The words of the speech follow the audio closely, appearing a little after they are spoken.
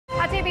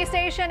TV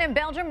station in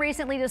Belgium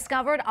recently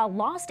discovered a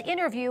lost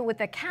interview with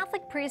the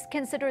Catholic priest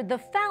considered the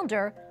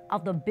founder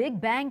of the Big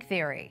Bang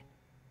Theory.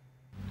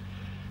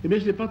 Eh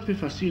bien, ce n'est pas très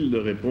facile de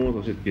répondre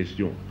à cette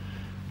question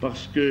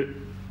parce que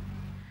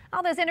Oh,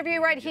 this interview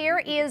right here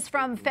is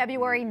from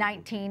February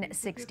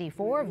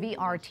 1964.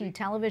 VRT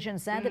Television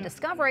said the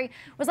discovery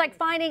was like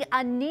finding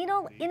a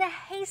needle in a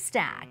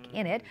haystack.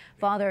 In it,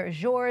 Father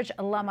Georges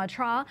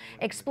Lemaitre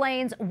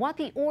explains what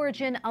the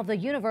origin of the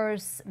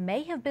universe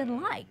may have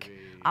been like.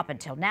 Up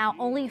until now,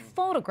 only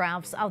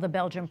photographs of the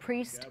Belgian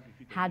priest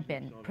had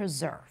been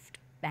preserved.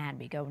 And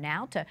we go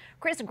now to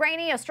Chris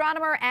Graney,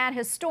 astronomer and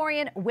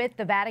historian with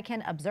the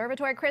Vatican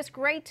Observatory. Chris,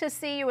 great to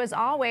see you as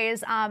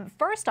always.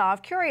 First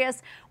off,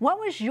 curious, what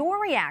was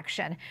your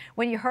reaction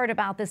when you heard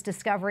about this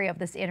discovery of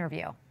this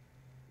interview?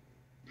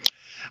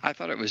 I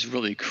thought it was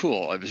really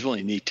cool. It was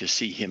really neat to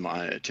see him,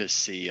 Father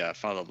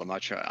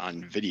Lemaitre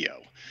on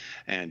video,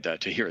 and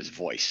to hear his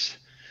voice.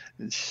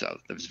 And so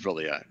it was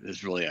really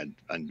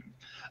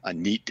a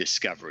neat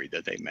discovery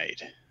that they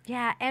made.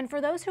 Yeah, and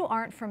for those who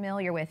aren't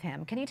familiar with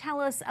him, can you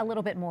tell us a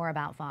little bit more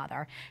about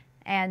Father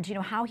and,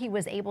 how he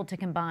was able to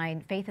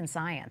combine faith and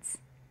science?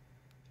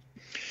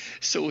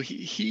 So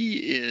he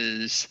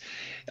is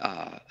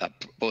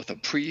both a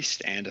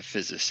priest and a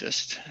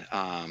physicist.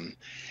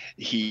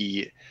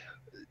 He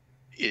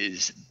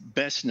is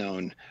best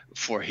known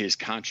for his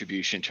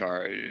contribution to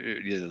our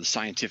the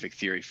scientific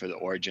theory for the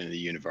origin of the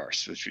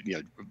universe, which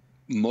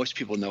most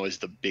people know as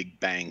the Big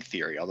Bang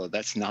Theory, although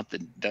that's not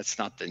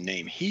the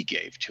name he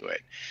gave to it.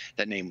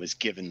 That name was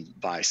given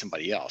by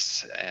somebody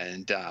else,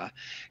 and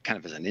kind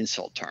of as an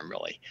insult term,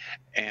 really.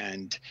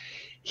 And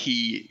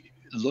he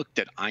looked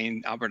at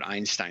Albert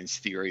Einstein's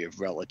theory of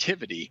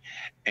relativity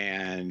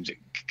and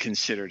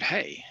considered,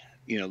 hey,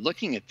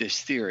 looking at this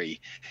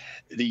theory,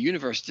 the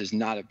universe does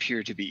not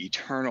appear to be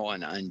eternal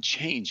and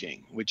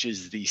unchanging, which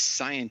is the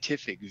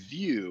scientific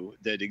view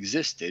that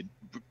existed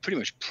pretty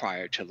much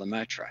prior to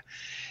Lemaitre,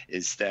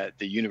 is that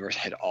the universe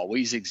had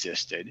always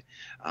existed,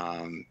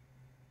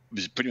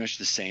 was pretty much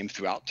the same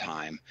throughout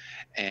time,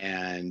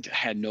 and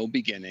had no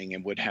beginning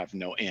and would have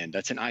no end.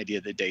 That's an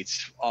idea that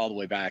dates all the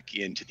way back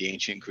into the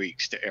ancient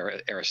Greeks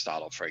to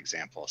Aristotle, for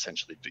example,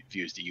 essentially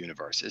views the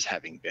universe as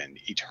having been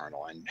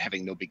eternal and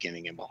having no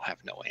beginning and will have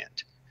no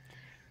end.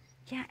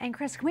 Yeah, and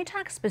Chris, can we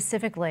talk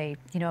specifically,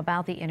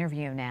 about the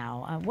interview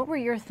now? What were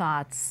your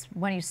thoughts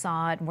when you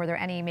saw it? Were there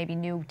any maybe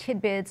new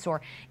tidbits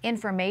or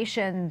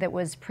information that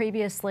was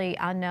previously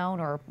unknown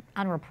or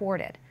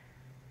unreported?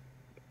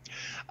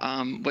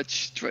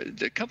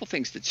 The couple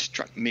things that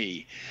struck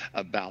me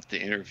about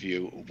the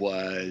interview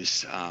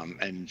was,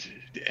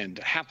 and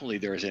happily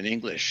there is an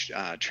English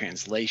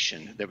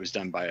translation that was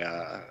done by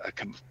a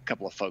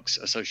couple of folks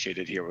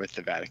associated here with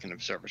the Vatican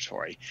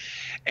Observatory,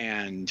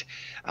 and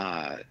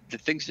the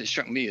things that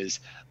struck me is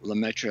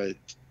Lemaitre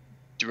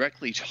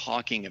directly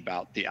talking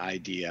about the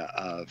idea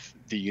of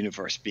the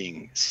universe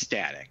being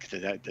static,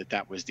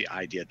 that was the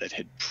idea that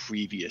had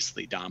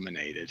previously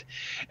dominated.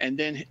 And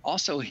then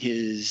also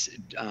his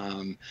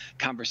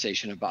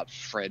conversation about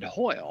Fred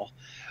Hoyle.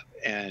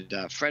 And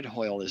Fred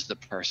Hoyle is the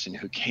person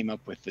who came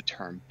up with the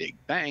term Big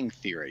Bang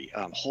Theory.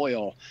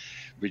 Hoyle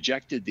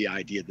rejected the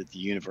idea that the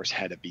universe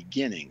had a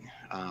beginning.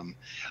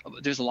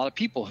 There's a lot of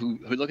people who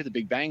look at the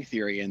Big Bang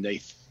Theory and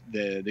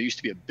there used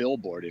to be a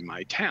billboard in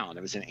my town.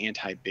 It was an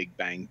anti-Big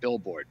Bang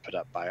billboard put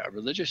up by a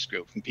religious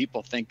group, and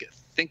people think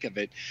of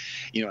it,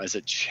 as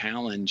a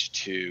challenge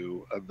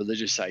to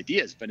religious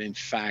ideas. But in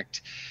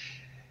fact,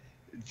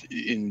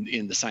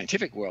 in the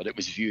scientific world, it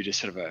was viewed as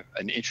sort of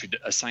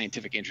a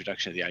scientific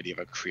introduction to the idea of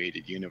a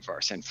created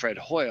universe. And Fred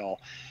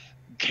Hoyle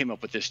came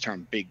up with this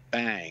term Big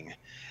Bang,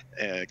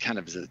 kind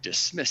of as a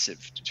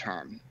dismissive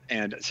term,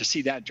 and to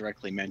see that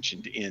directly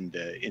mentioned in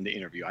the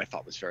interview, I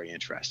thought was very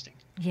interesting.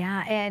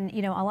 Yeah, and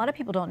a lot of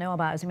people don't know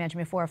about, as we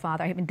mentioned before,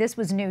 Father. I mean, this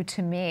was new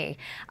to me.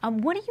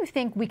 What do you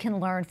think we can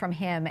learn from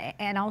him,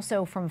 and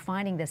also from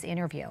finding this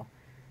interview?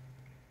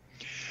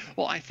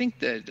 Well, I think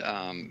that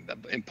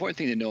important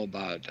thing to know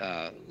about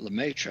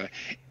Lemaitre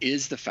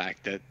is the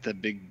fact that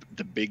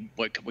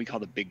what we call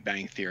the Big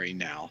Bang Theory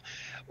now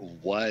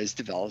was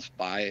developed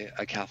by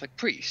a Catholic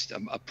priest,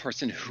 a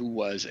person who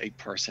was a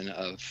person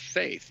of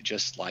faith,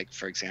 just like,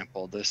 for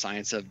example, the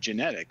science of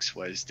genetics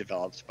was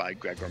developed by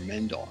Gregor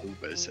Mendel, who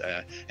was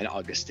an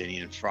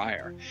Augustinian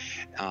friar.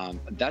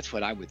 That's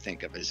what I would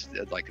think of as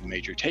like a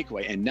major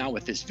takeaway. And now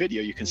with this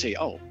video, you can say,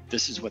 oh,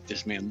 this is what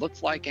this man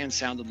looked like and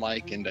sounded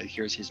like, and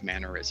here's his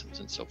mannerisms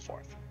and so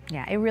forth.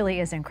 Yeah, it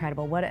really is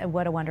incredible. What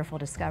a wonderful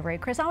discovery.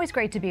 Chris, always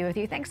great to be with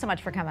you. Thanks so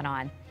much for coming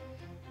on.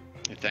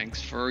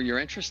 Thanks for your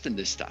interest in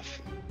this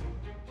stuff.